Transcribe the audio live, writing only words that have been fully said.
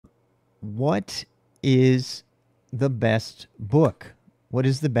What is the best book? What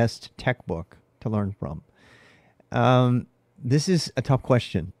is the best tech book to learn from? This is a tough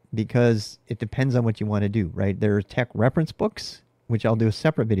question because it depends on what you want to do, right? There are tech reference books, which I'll do a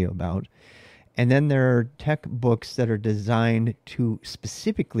separate video about. And then there are tech books that are designed to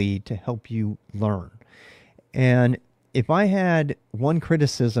specifically to help you learn. And if I had one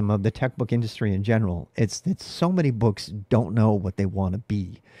criticism of the tech book industry in general, it's that so many books don't know what they want to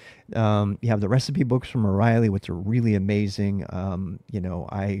be. You have the recipe books from O'Reilly, which are really amazing.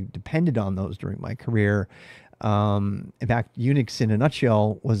 I depended on those during my career. In fact, Unix in a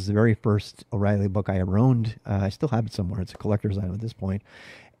Nutshell was the very first O'Reilly book I ever owned. I still have it somewhere. It's a collector's item at this point.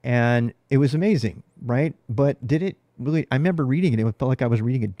 And it was amazing, right? But did it really? I remember reading it. It felt like I was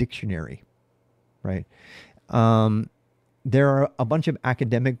reading a dictionary, right? Um, there are a bunch of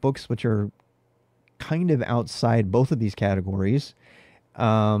academic books which are kind of outside both of these categories.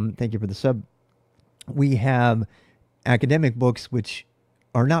 Thank you for the sub. We have academic books which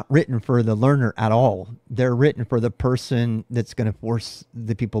are not written for the learner at all. They're written for the person that's going to force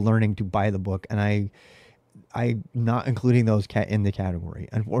the people learning to buy the book. And I'm not including those in the category.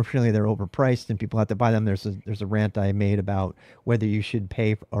 Unfortunately, they're overpriced and people have to buy them. There's a rant I made about whether you should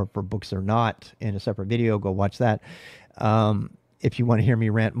pay for books or not in a separate video. Go watch that. If you want to hear me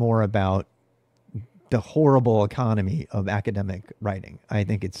rant more about the horrible economy of academic writing, I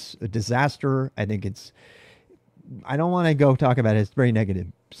think it's a disaster. I don't want to go talk about it. It's very negative.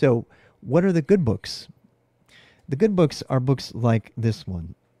 So what are the good books? The good books are books like this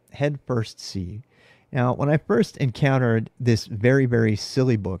one, Head First C. Now, when I first encountered this very, very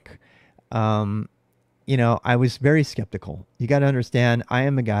silly book, I was very skeptical. You got to understand, I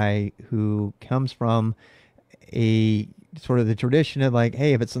am a guy who comes from a sort of the tradition of like,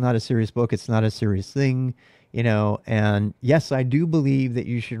 hey, if it's not a serious book, it's not a serious thing, and yes, I do believe that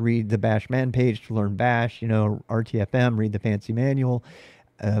you should read the Bash Man page to learn Bash, RTFM, read the fancy manual.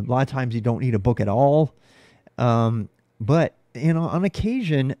 A lot of times you don't need a book at all. But on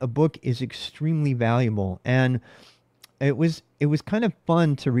occasion, a book is extremely valuable. And it was kind of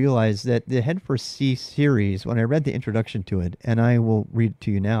fun to realize that the Head for C series, when I read the introduction to it, and I will read it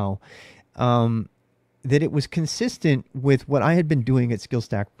to you now, that it was consistent with what I had been doing at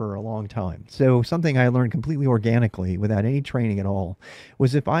SkillStack for a long time. So something I learned completely organically without any training at all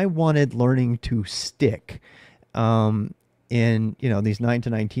was if I wanted learning to stick, in these 9 to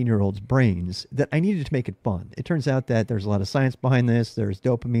 19-year-olds' brains, that I needed to make it fun. It turns out that there's a lot of science behind this. There's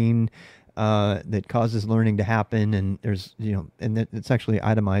dopamine that causes learning to happen, and there's and it's actually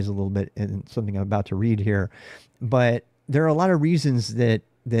itemized a little bit in something I'm about to read here. But there are a lot of reasons that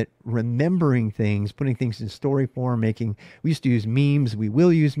remembering things, putting things in story form, we used to use memes. We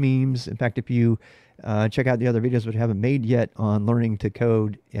will use memes. In fact, if you check out the other videos which I haven't made yet on learning to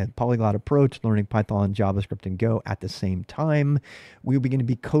code and polyglot approach, learning Python, JavaScript, and Go at the same time, we'll begin to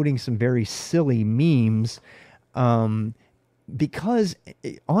be coding some very silly memes. Because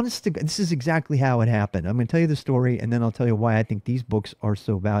honest to God, this is exactly how it happened. I'm going to tell you the story, and then I'll tell you why I think these books are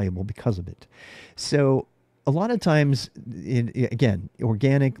so valuable because of it. So a lot of times, again,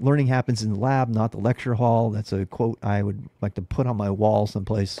 organic learning happens in the lab, not the lecture hall. That's a quote I would like to put on my wall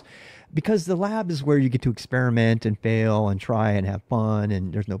someplace, because the lab is where you get to experiment and fail and try and have fun,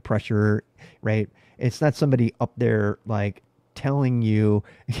 and there's no pressure, right? It's not somebody up there like telling you,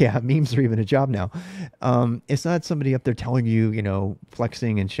 yeah, memes are even a job now. It's not somebody up there telling you,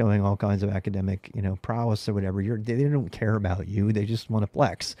 flexing and showing all kinds of academic, prowess or whatever. They don't care about you. They just want to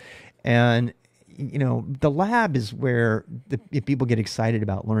flex. And the lab is where if people get excited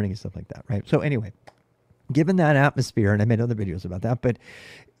about learning and stuff like that, right? So anyway, given that atmosphere, and I made other videos about that, but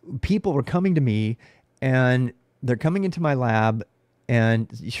people were coming to me and they're coming into my lab, and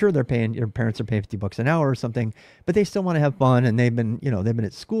sure, your parents are paying $50 an hour or something, but they still want to have fun, and they've been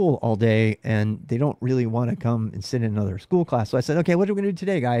at school all day, and they don't really want to come and sit in another school class. So I said, okay, what are we going to do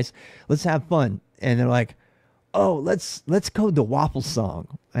today, guys? Let's have fun. And they're like, oh, let's code the waffle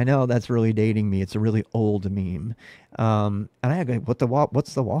song. I know that's really dating me. It's a really old meme. And I go,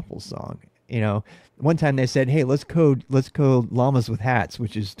 what's the waffle song? One time they said, hey, let's code llamas with hats,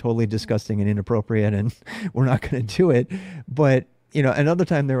 which is totally disgusting and inappropriate, and we're not going to do it. But, another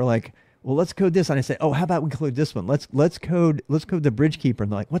time they were like, well, let's code this. And I said, oh, how about we code this one? Let's code the Bridge Keeper.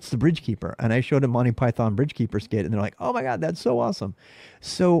 And they're like, what's the Bridge Keeper? And I showed them Monty Python Bridge Keeper skit, and they're like, oh my God, that's so awesome.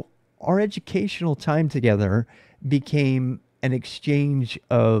 So our educational time together became an exchange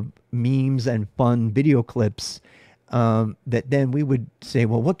of memes and fun video clips, that then we would say,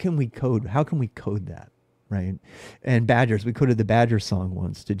 well, what can we code? How can we code that? right? And Badgers, we coded the Badger song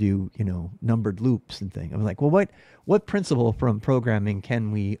once to do, numbered loops and things. I'm like, well, what principle from programming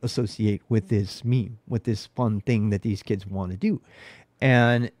can we associate with this meme, with this fun thing that these kids want to do?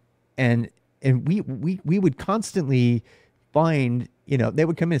 And and and we would constantly find, they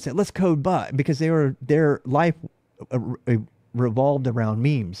would come in and say, let's code but, because their life uh, uh, revolved around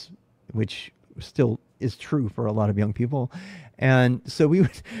memes, which still is true for a lot of young people. And so we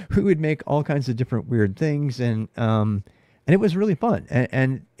would we would make all kinds of different weird things, and it was really fun.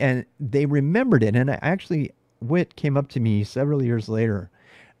 And they remembered it. And I actually, Wit came up to me several years later.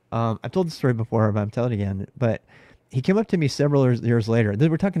 I've told the story before, but I'm telling it again. But he came up to me several years later.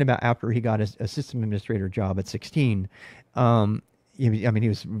 We're talking about after he got a system administrator job at 16. He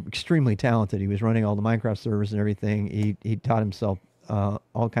was extremely talented. He was running all the Minecraft servers and everything. He taught himself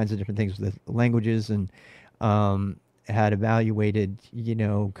all kinds of different things with languages, and had evaluated,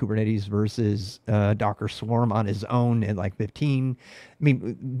 Kubernetes versus Docker Swarm on his own at like 15. I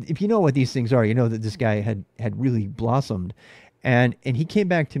mean, if you know what these things are, you know that this guy had really blossomed. And he came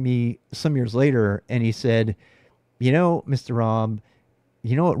back to me some years later and he said, Mr. Rob,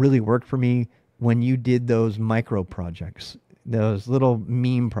 what really worked for me when you did those micro projects, those little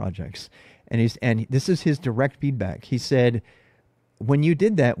meme projects. And this is his direct feedback. He said, when you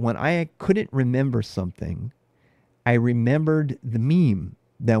did that, when I couldn't remember something, I remembered the meme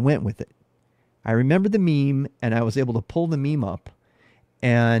that went with it. I remembered the meme and I was able to pull the meme up,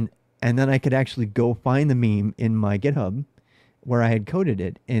 and then I could actually go find the meme in my GitHub where I had coded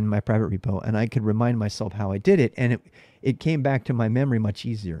it in my private repo, and I could remind myself how I did it, and it came back to my memory much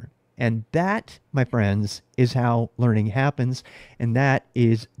easier. And that, my friends, is how learning happens, and that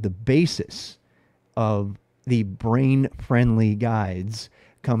is the basis of the brain-friendly guides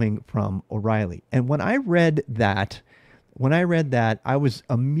coming from O'Reilly. And when I read that, I was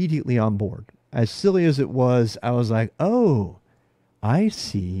immediately on board. As silly as it was, I was like, oh, I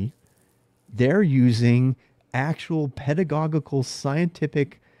see. They're using actual pedagogical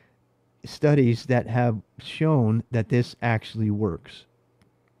scientific studies that have shown that this actually works.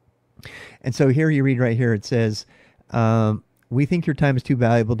 And so here you read right here, it says, we think your time is too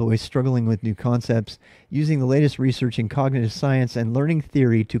valuable to waste struggling with new concepts, using the latest research in cognitive science and learning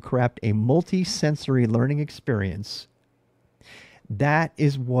theory to craft a multi-sensory learning experience. That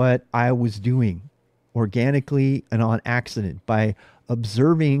is what I was doing organically and on accident by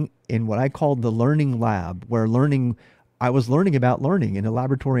observing in what I called the learning lab, where I was learning about learning in a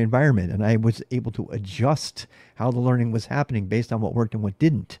laboratory environment, and I was able to adjust how the learning was happening based on what worked and what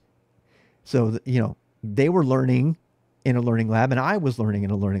didn't. So, they were learning in a learning lab, and I was learning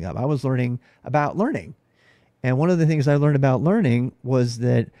in a learning lab. I was learning about learning. And one of the things I learned about learning was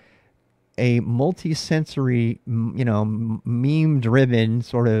that a multi-sensory, meme-driven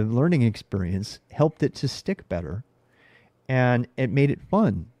sort of learning experience helped it to stick better. And it made it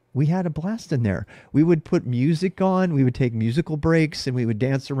fun. We had a blast in there. We would put music on, we would take musical breaks, and we would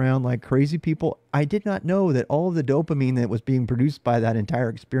dance around like crazy people. I did not know that all of the dopamine that was being produced by that entire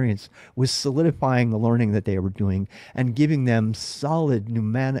experience was solidifying the learning that they were doing and giving them solid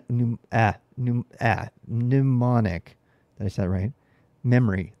mnemonic, did I say that right?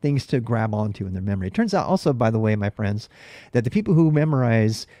 Memory, things to grab onto in their memory. It turns out also, by the way, my friends, that the people who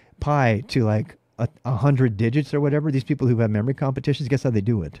memorize pi to like 100 digits or whatever, these people who have memory competitions, guess how they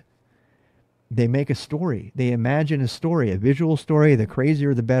do it? They make a story. They imagine a story, a visual story, the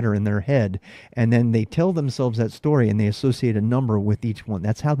crazier the better in their head. And then they tell themselves that story and they associate a number with each one.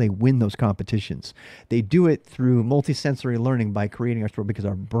 That's how they win those competitions. They do it through multisensory learning by creating our story, because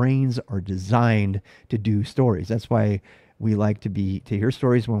our brains are designed to do stories. That's why we like to hear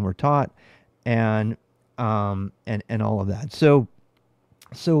stories when we're taught, and all of that. So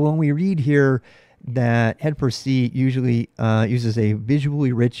when we read here that Head4C usually uses a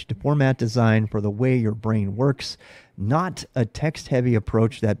visually rich format design for the way your brain works, not a text-heavy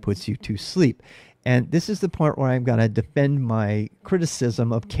approach that puts you to sleep. And this is the part where I'm going to defend my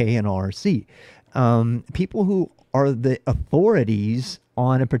criticism of K&RC. People who are the authorities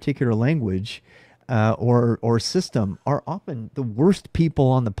on a particular language or system are often the worst people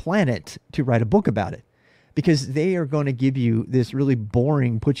on the planet to write a book about it, because they are going to give you this really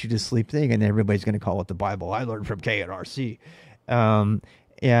boring, put you to sleep thing, and everybody's going to call it the Bible. I learned from K&RC.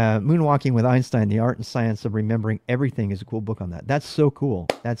 Moonwalking with Einstein, The Art and Science of Remembering Everything is a cool book on that. That's so cool.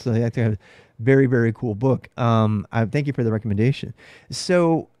 That's a very, very cool book. I thank you for the recommendation.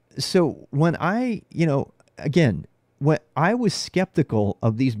 So when again, when I was skeptical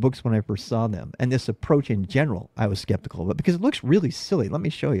of these books when I first saw them, and this approach in general, I was skeptical of it because it looks really silly. Let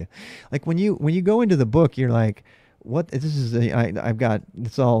me show you. Like when you go into the book, you're like, "What? This is I've got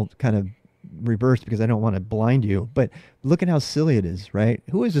it's all kind of reversed because I don't want to blind you, but look at how silly it is, right?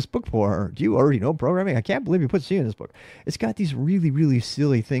 Who is this book for? Do you already know programming? I can't believe you put C in this book. It's got these really, really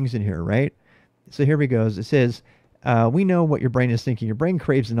silly things in here, right? So here we go. It says, we know what your brain is thinking. Your brain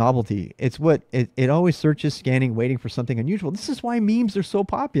craves novelty. It's what it always searches, scanning, waiting for something unusual. This is why memes are so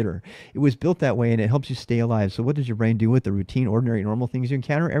popular. It was built that way, and it helps you stay alive. So what does your brain do with the routine, ordinary, normal things you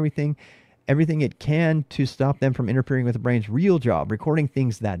encounter? Everything it can to stop them from interfering with the brain's real job, recording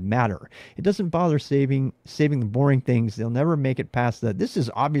things that matter. It doesn't bother saving the boring things. They'll never make it past that this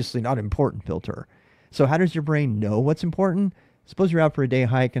is obviously not important filter. So how does your brain know what's important? Suppose you're out for a day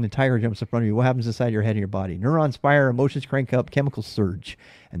hike and a tiger jumps in front of you. What happens inside your head and your body? Neurons fire, emotions crank up, chemicals surge.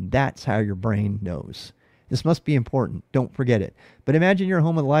 And that's how your brain knows. This must be important. Don't forget it. But imagine you're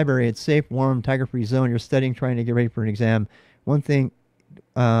home in the library. It's safe, warm, tiger-free zone. You're studying, trying to get ready for an exam. One thing,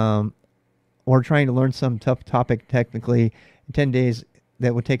 or trying to learn some tough topic technically in 10 days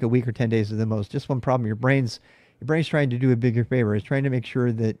that would take a week or 10 days at the most. Just one problem. Your brain's trying to do a bigger favor. It's trying to make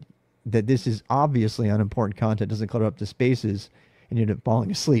sure that this is obviously unimportant content, doesn't clutter up the spaces, and you end up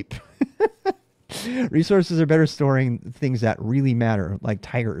falling asleep. Resources are better storing things that really matter, like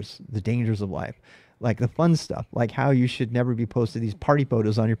tigers, the dangers of life, like the fun stuff, like how you should never be posting these party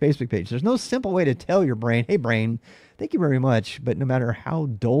photos on your Facebook page. There's no simple way to tell your brain, hey, brain, thank you very much, but no matter how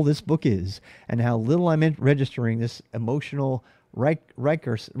dull this book is and how little I'm registering this emotional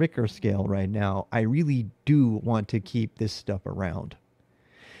Richter scale right now, I really do want to keep this stuff around.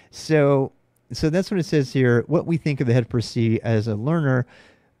 So that's what it says here. What we think of the head for C as a learner.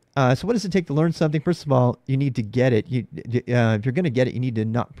 So what does it take to learn something? First of all, you need to get it. If you're going to get it, you need to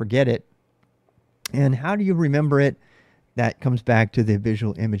not forget it. And how do you remember it? That comes back to the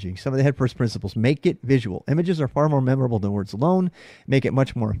visual imaging. Some of the head first principles: make it visual. Images are far more memorable than words alone. Make it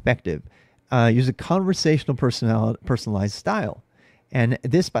much more effective. Use a conversational personalized style. And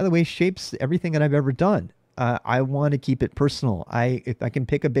this, by the way, shapes everything that I've ever done. I want to keep it personal. If I can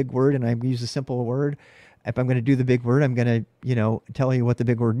pick a big word and I use a simple word, if I'm going to do the big word, I'm going to, tell you what the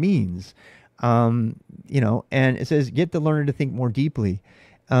big word means. And it says, get the learner to think more deeply.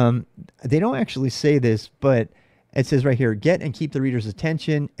 They don't actually say this, but it says right here, get and keep the reader's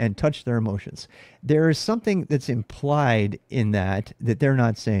attention and touch their emotions. There is something that's implied in that they're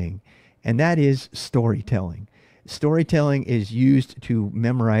not saying, and that is storytelling. Storytelling is used to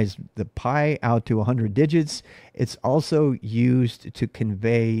memorize the pi out to 100 digits. It's also used to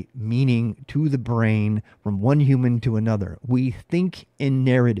convey meaning to the brain from one human to another. We think in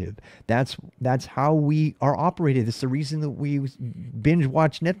narrative. That's how we are operated. It's the reason that we binge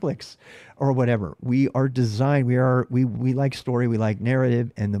watch Netflix or whatever. We are designed. We like story. We like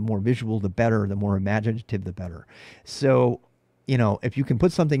narrative, and the more visual, the better. The more imaginative, the better. So, if you can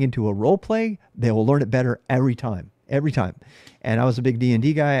put something into a role play, they will learn it better every time. And I was a big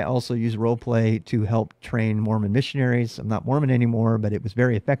D&D guy. I also used role play to help train Mormon missionaries. I'm not Mormon anymore, but it was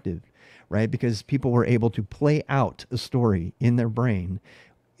very effective, right? Because people were able to play out a story in their brain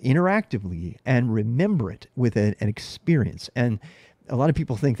interactively and remember it with an experience. And a lot of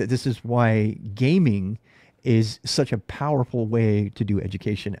people think that this is why gaming is such a powerful way to do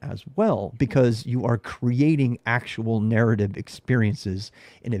education as well, because you are creating actual narrative experiences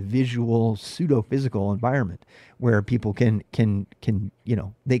in a visual, pseudo-physical environment where people the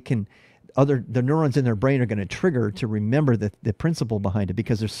neurons in their brain are going to trigger to remember the principle behind it,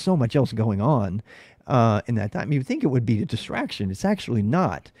 because there's so much else going on in that time. You think it would be a distraction. It's actually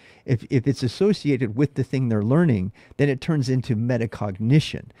not. If it's associated with the thing they're learning, then it turns into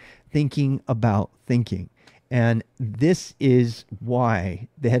metacognition, thinking about thinking. And this is why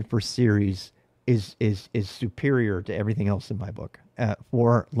the Head First series is superior to everything else in my book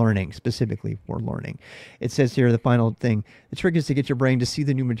for learning, specifically for learning. It says here, the final thing, the trick is to get your brain to see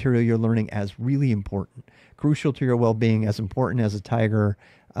the new material you're learning as really important, crucial to your well-being, as important as a tiger.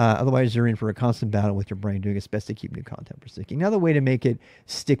 Otherwise, you're in for a constant battle with your brain, doing its best to keep new content for sticking. Another way to make it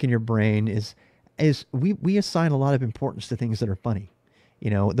stick in your brain is we assign a lot of importance to things that are funny.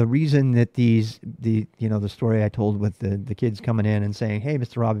 The reason that the story I told with the kids coming in and saying, hey,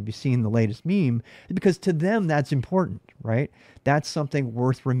 Mr. Rob, have you seen the latest meme? Is because to them, that's important, right? That's something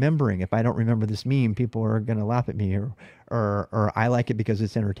worth remembering. If I don't remember this meme, people are going to laugh at me, or I like it because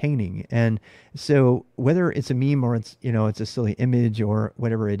it's entertaining. And so whether it's a meme or it's a silly image or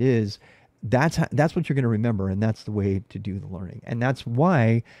whatever it is, that's what you're going to remember, and that's the way to do the learning. And that's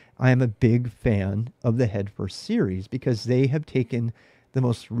why I am a big fan of the Head First series, because they have taken the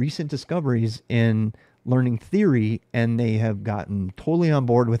most recent discoveries in learning theory, and they have gotten totally on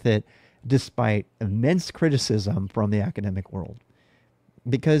board with it despite immense criticism from the academic world.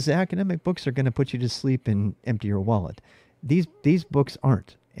 Because the academic books are going to put you to sleep and empty your wallet. These books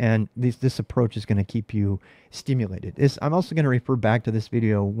aren't. And this approach is going to keep you stimulated. I'm also going to refer back to this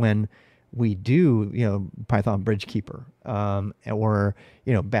video when we do, Python Bridge Keeper, or,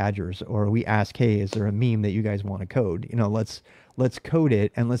 badgers, or we ask, hey, is there a meme that you guys want to code? Let's code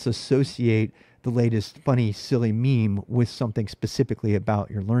it, and let's associate the latest funny, silly meme with something specifically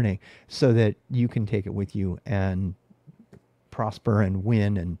about your learning so that you can take it with you and prosper and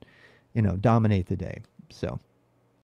win and, dominate the day. So